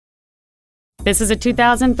This is a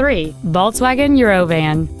 2003 Volkswagen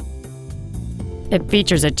EuroVan. It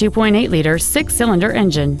features a 2.8-liter six-cylinder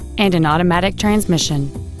engine and an automatic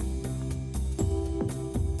transmission.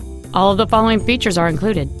 All of the following features are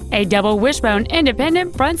included: a double wishbone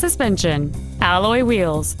independent front suspension, alloy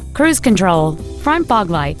wheels, cruise control, front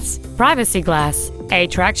fog lights, privacy glass, a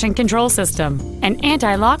traction control system, an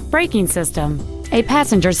anti-lock braking system, a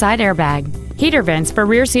passenger side airbag, heater vents for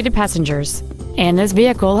rear-seated passengers, and this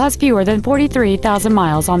vehicle has fewer than 43,000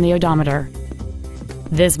 miles on the odometer.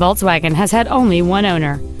 This Volkswagen has had only one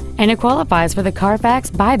owner, and it qualifies for the Carfax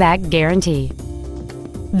buyback guarantee.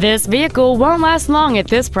 This vehicle won't last long at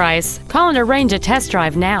this price. Call and arrange a test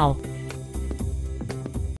drive now.